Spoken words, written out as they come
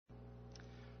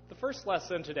first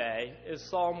lesson today is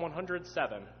Psalm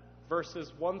 107,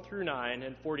 verses 1 through 9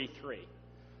 and 43.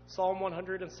 Psalm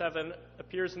 107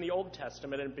 appears in the Old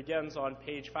Testament and begins on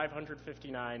page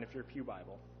 559 of your Pew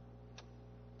Bible.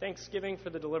 Thanksgiving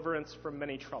for the deliverance from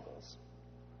many troubles.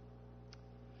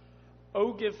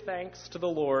 O give thanks to the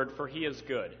Lord, for he is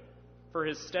good, for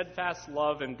his steadfast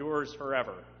love endures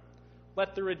forever.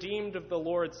 Let the redeemed of the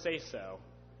Lord say so,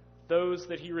 those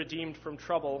that he redeemed from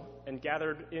trouble and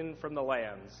gathered in from the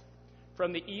lands,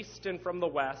 from the east and from the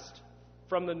west,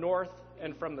 from the north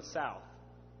and from the south.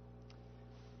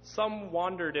 Some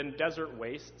wandered in desert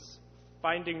wastes,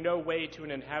 finding no way to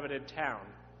an inhabited town.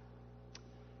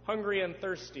 Hungry and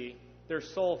thirsty, their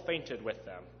soul fainted with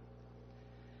them.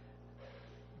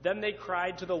 Then they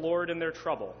cried to the Lord in their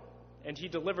trouble, and he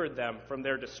delivered them from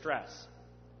their distress.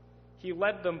 He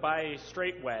led them by a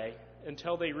straight way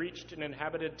until they reached an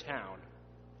inhabited town.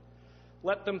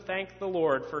 Let them thank the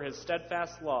Lord for his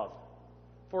steadfast love,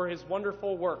 for his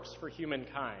wonderful works for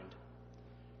humankind.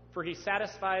 For he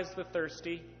satisfies the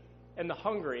thirsty, and the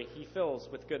hungry he fills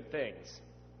with good things.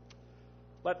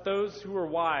 Let those who are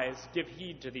wise give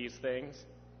heed to these things,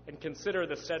 and consider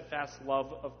the steadfast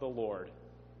love of the Lord.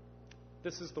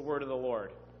 This is the word of the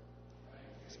Lord.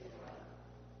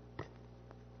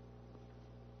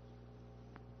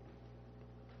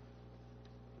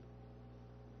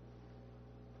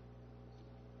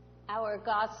 Our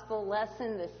gospel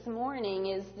lesson this morning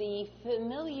is the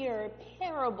familiar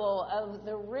parable of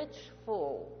the rich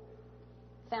fool,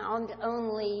 found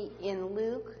only in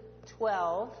Luke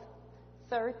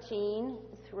 12:13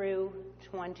 through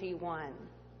 21.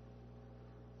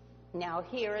 Now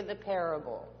hear the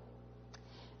parable.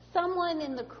 Someone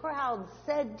in the crowd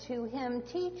said to him,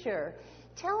 "Teacher,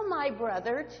 tell my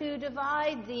brother to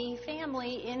divide the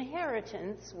family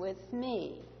inheritance with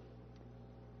me."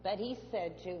 But he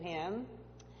said to him,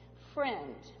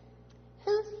 "Friend,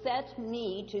 who set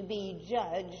me to be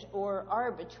judge or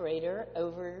arbitrator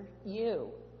over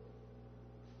you?"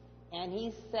 And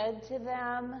he said to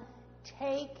them,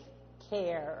 "Take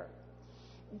care.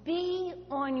 Be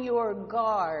on your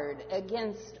guard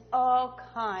against all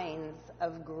kinds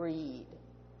of greed,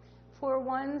 for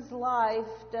one's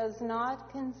life does not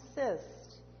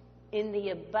consist in the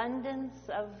abundance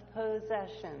of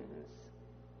possessions."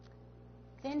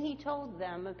 Then he told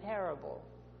them a parable.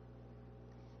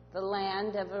 The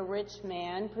land of a rich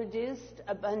man produced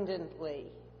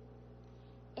abundantly,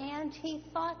 and he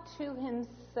thought to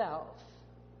himself,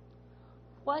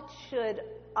 "What should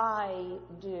I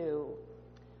do?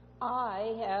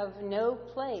 I have no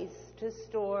place to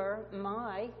store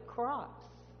my crops."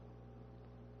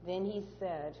 Then he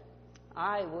said,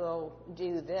 "I will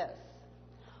do this.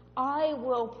 I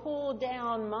will pull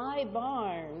down my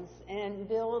barns and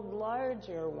build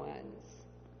larger ones.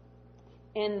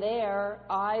 And there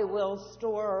I will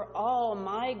store all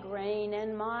my grain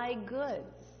and my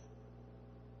goods.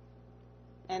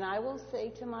 And I will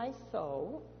say to my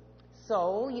soul,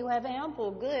 'Soul, you have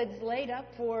ample goods laid up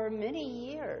for many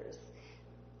years.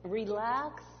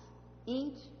 Relax,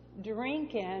 eat,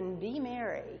 drink, and be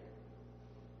merry.'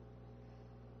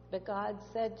 But God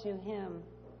said to him,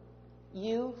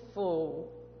 'You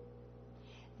fool,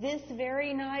 this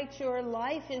very night your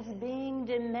life is being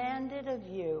demanded of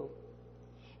you,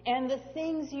 and the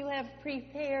things you have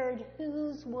prepared,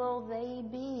 whose will they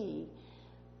be?'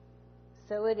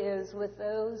 So it is with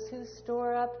those who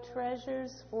store up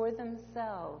treasures for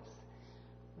themselves,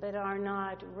 but are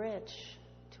not rich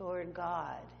toward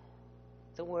God."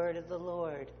 The word of the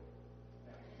Lord.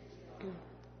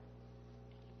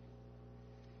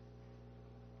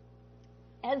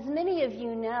 As many of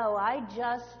you know, I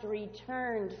just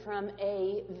returned from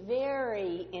a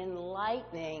very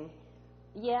enlightening,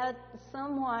 yet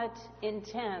somewhat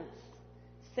intense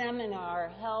seminar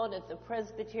held at the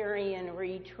Presbyterian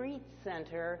Retreat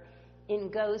Center in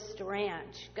Ghost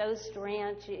Ranch. Ghost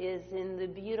Ranch is in the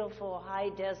beautiful high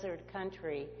desert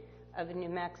country of New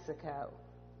Mexico.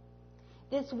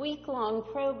 This week-long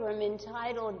program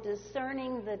entitled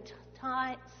Discerning the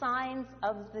Signs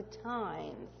of the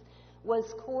Times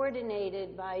was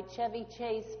coordinated by Chevy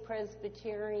Chase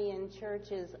Presbyterian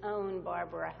Church's own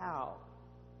Barbara Howe.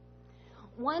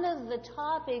 One of the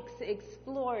topics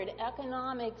explored,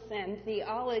 economics and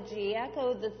theology,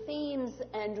 echo the themes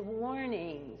and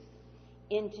warnings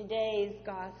in today's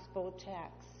gospel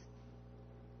text.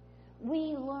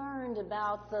 We learned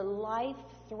about the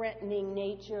life-threatening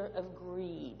nature of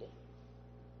greed,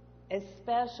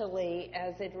 especially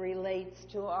as it relates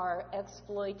to our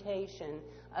exploitation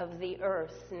of the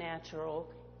earth's natural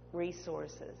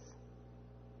resources.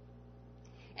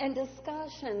 And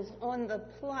discussions on the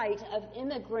plight of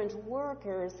immigrant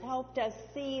workers helped us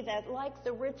see that, like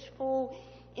the rich fool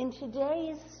in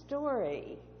today's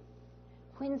story,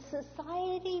 when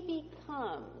society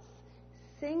becomes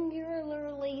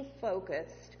singularly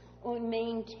focused on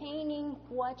maintaining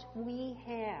what we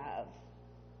have,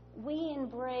 we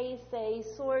embrace a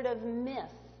sort of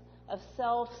myth of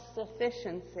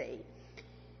self-sufficiency,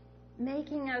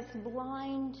 making us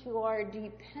blind to our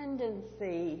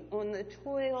dependency on the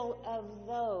toil of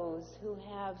those who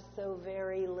have so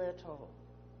very little.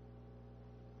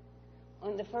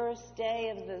 On the first day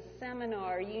of the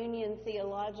seminar, Union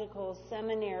Theological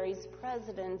Seminary's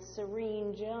president,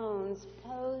 Serene Jones,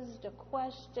 posed a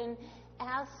question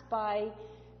asked by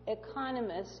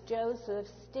economist Joseph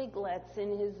Stiglitz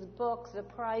in his book, The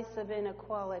Price of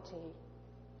Inequality.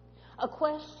 A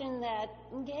question that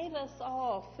gave us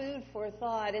all food for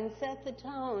thought and set the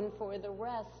tone for the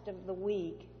rest of the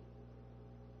week.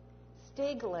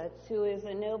 Stiglitz, who is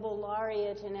a Nobel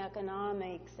laureate in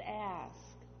economics, asked,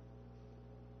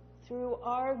 through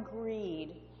our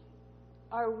greed,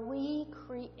 are we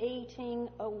creating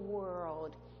a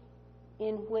world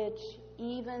in which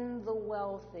even the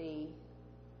wealthy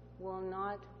will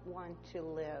not want to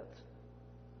live?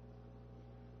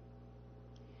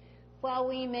 While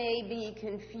we may be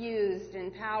confused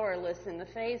and powerless in the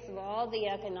face of all the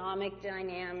economic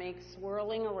dynamics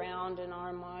swirling around in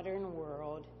our modern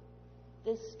world,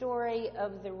 this story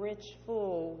of the rich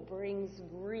fool brings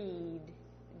greed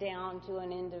down to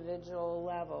an individual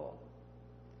level.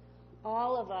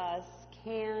 All of us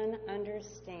can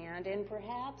understand and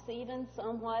perhaps even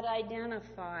somewhat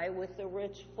identify with the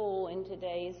rich fool in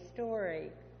today's story.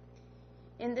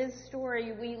 In this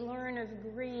story, we learn of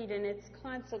greed and its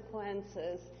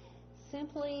consequences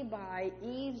simply by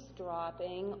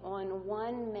eavesdropping on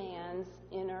one man's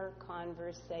inner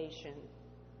conversation.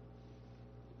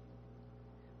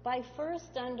 By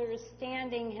first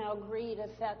understanding how greed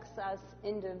affects us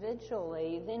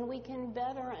individually, then we can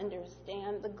better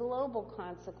understand the global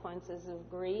consequences of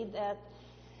greed that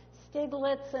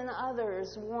Stiglitz and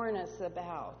others warn us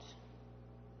about.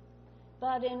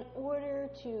 But in order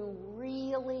to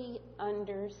really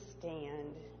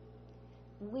understand,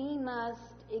 we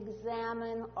must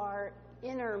examine our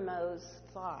innermost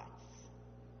thoughts.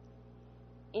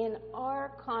 In our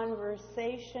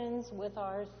conversations with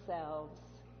ourselves,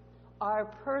 our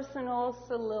personal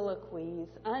soliloquies,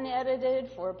 unedited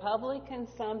for public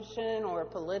consumption or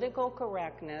political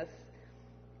correctness,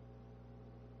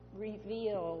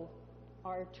 reveal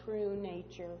our true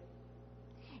nature.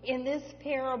 In this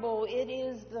parable, it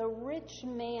is the rich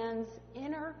man's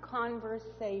inner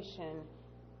conversation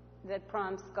that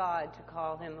prompts God to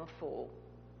call him a fool.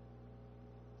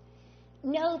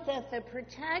 Note that the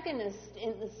protagonist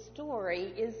in the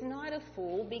story is not a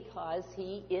fool because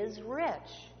he is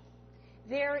rich.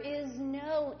 There is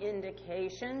no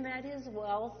indication that his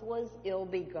wealth was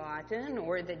ill-begotten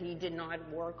or that he did not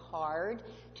work hard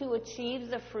to achieve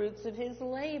the fruits of his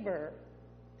labor.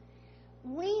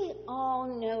 We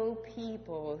all know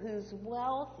people whose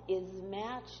wealth is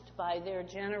matched by their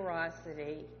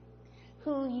generosity,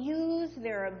 who use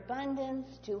their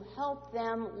abundance to help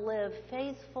them live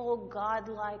faithful,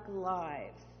 God-like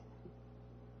lives.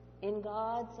 In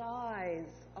God's eyes,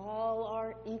 all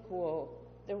are equal,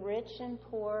 the rich and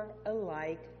poor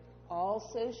alike. All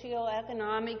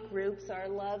socioeconomic groups are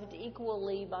loved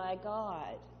equally by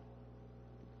God.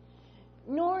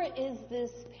 Nor is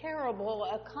this parable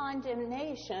a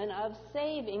condemnation of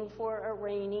saving for a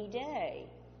rainy day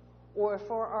or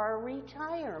for our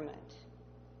retirement.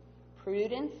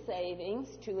 Prudent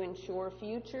savings to ensure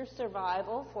future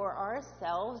survival for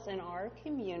ourselves and our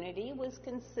community was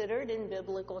considered in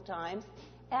biblical times,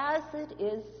 as it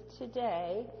is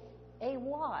today, a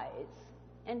wise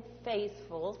and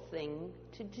faithful thing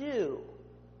to do.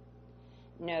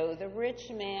 No, the rich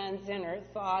man's inner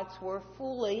thoughts were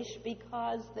foolish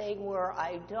because they were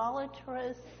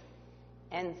idolatrous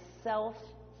and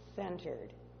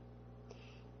self-centered.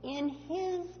 In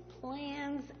his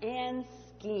plans and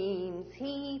schemes,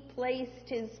 he placed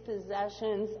his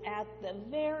possessions at the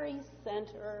very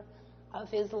center of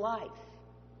his life,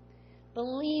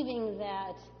 believing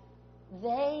that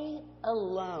they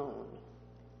alone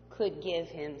could give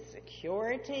him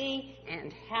security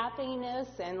and happiness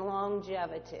and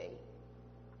longevity.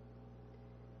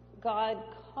 God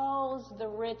calls the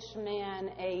rich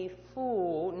man a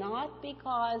fool, not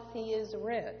because he is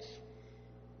rich,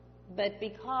 but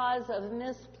because of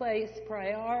misplaced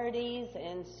priorities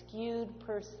and skewed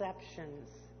perceptions.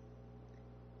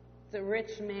 The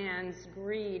rich man's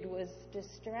greed was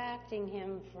distracting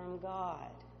him from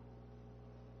God.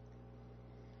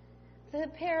 The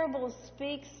parable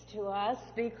speaks to us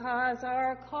because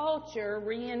our culture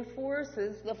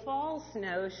reinforces the false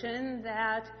notion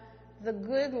that the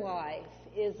good life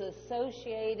is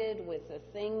associated with the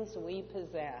things we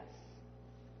possess.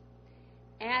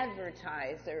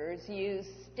 Advertisers use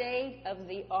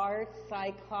state-of-the-art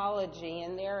psychology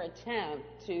in their attempt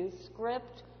to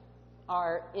script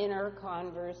our inner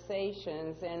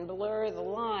conversations and blur the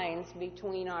lines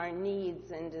between our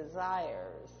needs and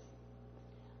desires.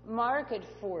 Market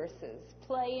forces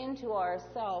play into our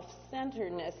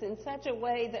self-centeredness in such a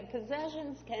way that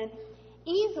possessions can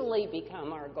easily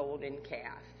become our golden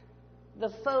calf, the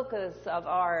focus of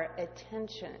our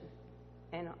attention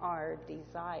and our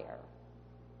desire.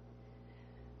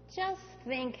 Just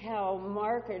think how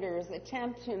marketers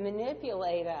attempt to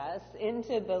manipulate us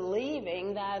into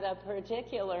believing that a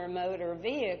particular motor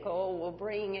vehicle will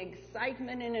bring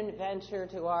excitement and adventure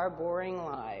to our boring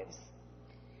lives.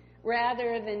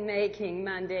 Rather than making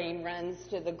mundane runs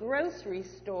to the grocery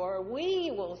store, we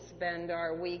will spend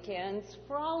our weekends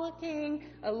frolicking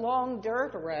along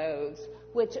dirt roads,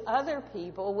 which other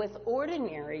people with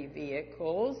ordinary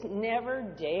vehicles never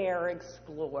dare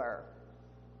explore.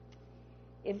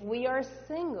 If we are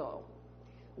single,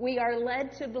 we are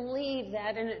led to believe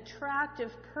that an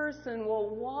attractive person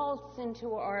will waltz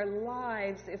into our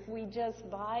lives if we just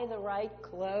buy the right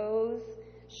clothes,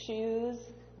 shoes,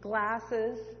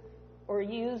 glasses, or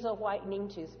use a whitening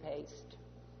toothpaste.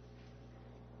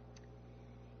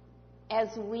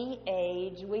 As we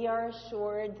age, we are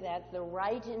assured that the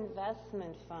right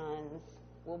investment funds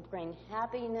will bring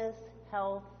happiness,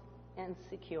 health, and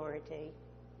security.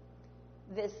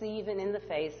 This even in the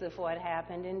face of what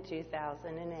happened in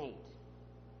 2008.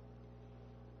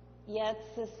 Yet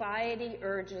society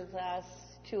urges us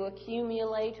to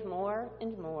accumulate more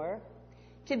and more,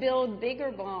 to build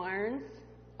bigger barns,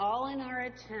 all in our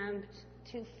attempt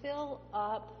to fill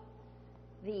up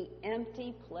the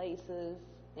empty places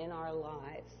in our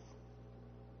lives.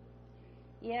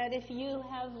 Yet if you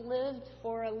have lived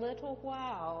for a little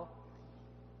while,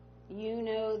 you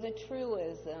know the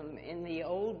truism in the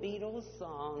old Beatles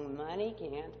song, "Money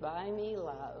Can't Buy Me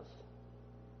Love."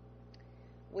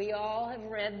 We all have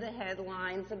read the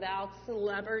headlines about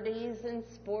celebrities and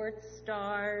sports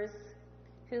stars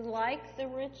who, like the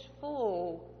rich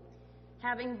fool,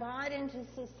 having bought into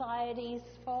society's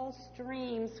false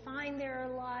dreams, find their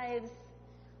lives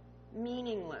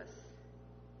meaningless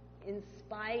in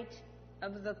spite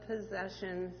of the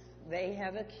possessions they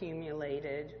have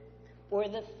accumulated or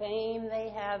the fame they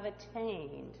have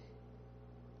attained.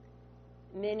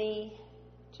 Many,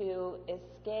 to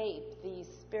escape the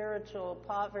spiritual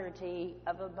poverty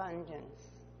of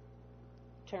abundance,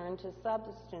 turn to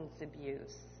substance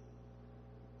abuse.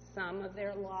 Some of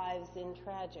their lives end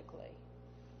tragically.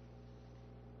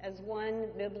 As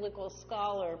one biblical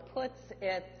scholar puts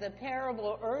it, the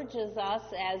parable urges us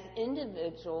as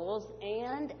individuals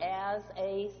and as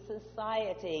a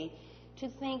society to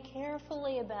think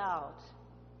carefully about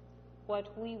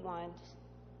what we want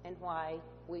and why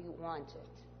we want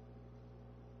it.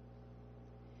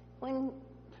 When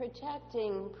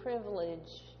protecting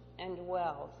privilege and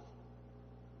wealth,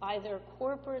 either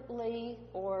corporately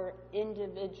or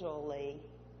individually,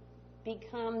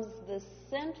 becomes the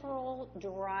central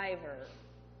driver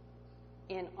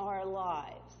in our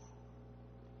lives,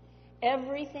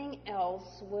 everything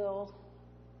else will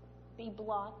be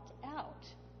blocked out.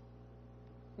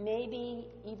 Maybe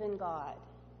even God.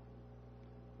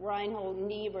 Reinhold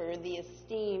Niebuhr, the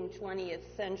esteemed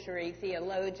 20th century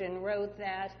theologian, wrote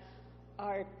that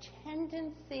our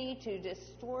tendency to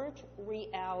distort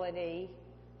reality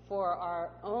for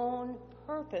our own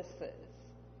purposes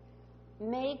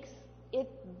makes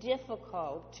it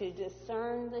difficult to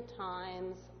discern the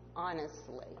times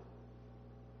honestly.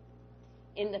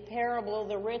 In the parable,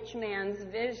 the rich man's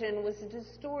vision was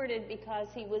distorted because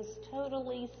he was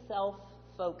totally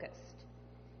self-focused.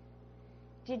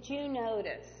 Did you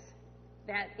notice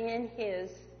that in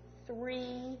his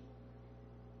 3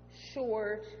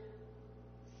 short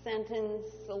sentence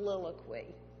soliloquy,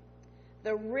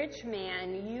 the rich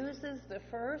man uses the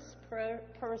first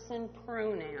person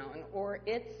pronoun, or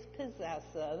its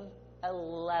possessive,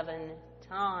 11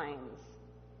 times.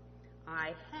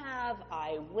 I have,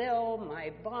 I will,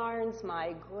 my barns,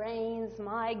 my grains,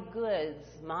 my goods,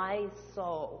 my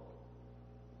soul.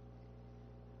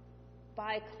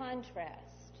 By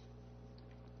contrast,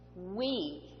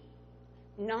 we,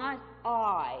 not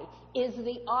I, is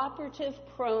the operative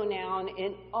pronoun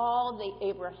in all the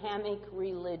Abrahamic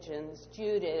religions,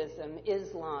 Judaism,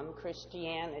 Islam,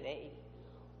 Christianity.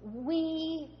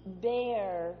 We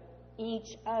bear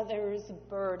each other's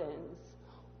burdens,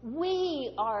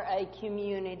 We are a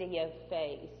community of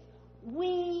faith.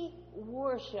 We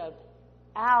worship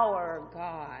our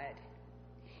God.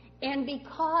 And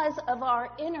because of our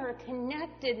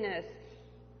interconnectedness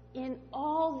in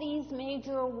all these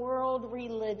major world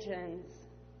religions,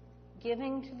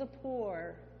 giving to the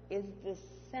poor is the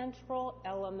central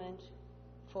element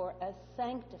for a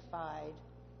sanctified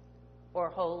or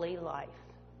holy life.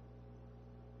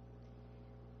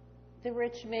 The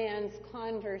rich man's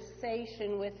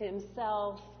conversation with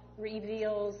himself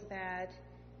reveals that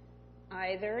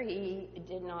either he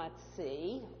did not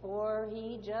see or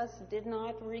he just did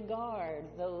not regard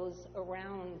those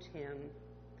around him,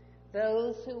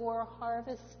 those who were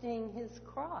harvesting his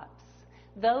crops,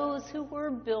 those who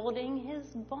were building his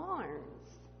barns.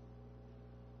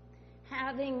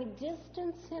 Having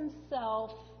distanced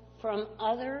himself from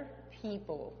other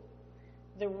people,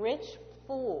 the rich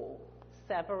fool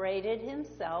separated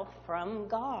himself from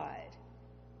God.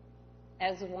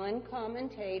 As one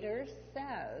commentator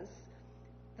says,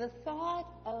 the thought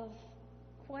of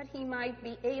what he might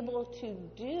be able to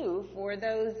do for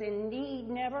those in need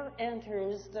never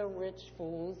enters the rich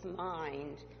fool's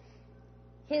mind.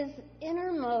 His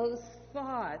innermost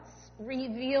thoughts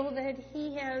reveal that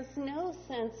he has no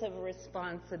sense of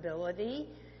responsibility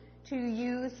to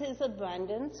use his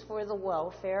abundance for the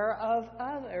welfare of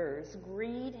others.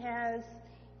 Greed has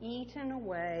eaten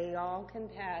away all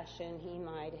compassion he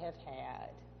might have had.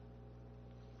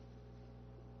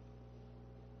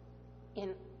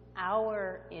 In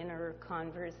our inner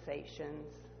conversations,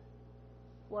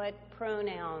 what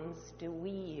pronouns do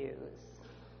we use?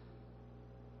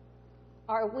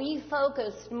 Are we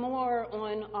focused more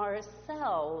on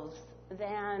ourselves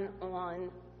than on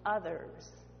others?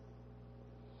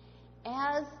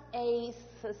 As a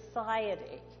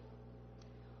society,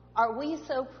 are we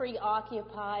so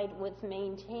preoccupied with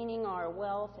maintaining our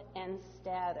wealth and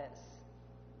status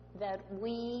that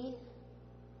we,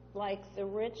 like the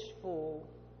rich fool,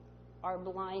 are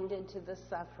blinded to the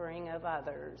suffering of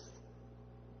others?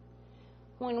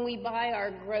 When we buy our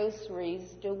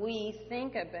groceries, do we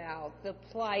think about the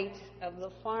plight of the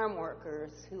farm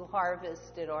workers who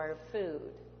harvested our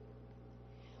food?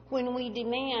 When we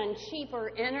demand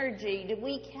cheaper energy, do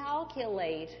we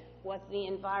calculate what the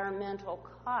environmental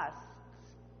costs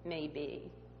may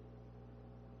be?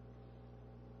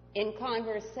 In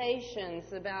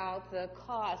conversations about the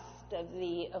cost of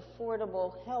the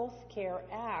Affordable Health Care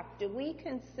Act, do we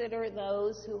consider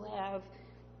those who have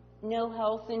no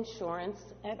health insurance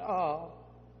at all,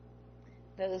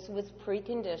 those with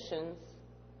preconditions,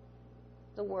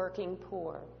 the working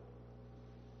poor?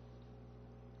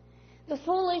 The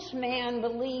foolish man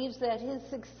believes that his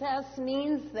success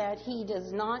means that he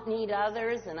does not need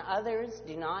others and others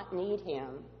do not need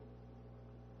him.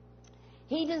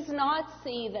 He does not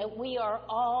see that we are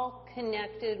all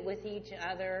connected with each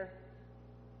other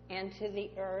and to the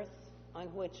earth on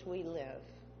which we live.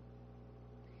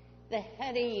 The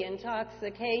heady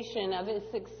intoxication of his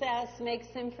success makes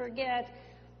him forget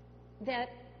that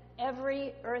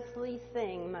every earthly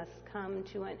thing must come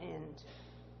to an end.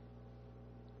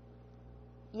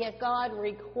 Yet God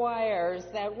requires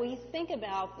that we think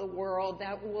about the world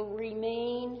that will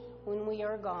remain when we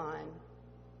are gone,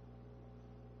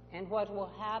 and what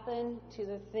will happen to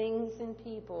the things and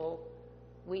people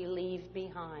we leave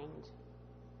behind.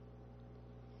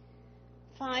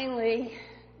 Finally,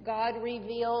 God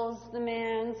reveals the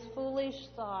man's foolish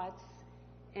thoughts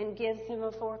and gives him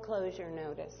a foreclosure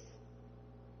notice.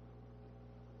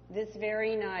 This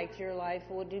very night your life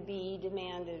will be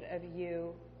demanded of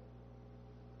you,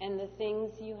 and the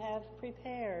things you have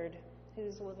prepared,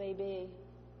 whose will they be?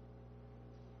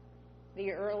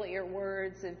 The earlier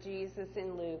words of Jesus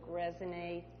in Luke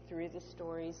resonate through the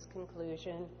story's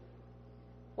conclusion.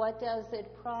 What does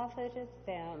it profit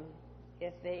them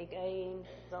if they gain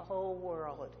the whole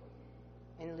world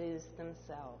and lose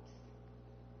themselves?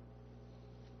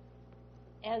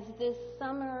 As this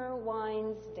summer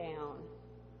winds down,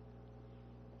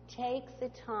 take the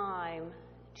time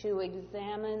to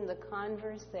examine the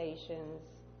conversations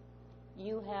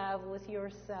you have with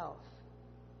yourself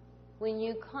when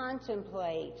you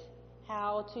contemplate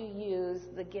how to use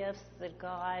the gifts that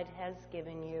God has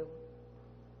given you.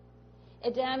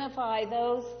 Identify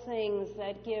those things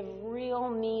that give real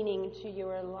meaning to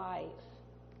your life,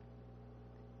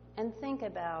 and think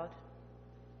about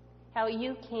how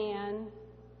you can,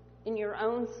 in your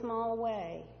own small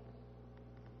way,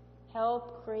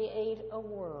 help create a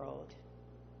world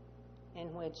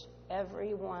in which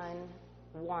everyone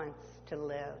wants to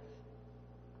live.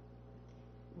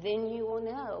 Then you will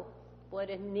know what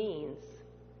it means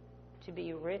to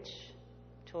be rich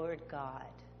toward God.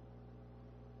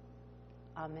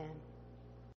 Amen.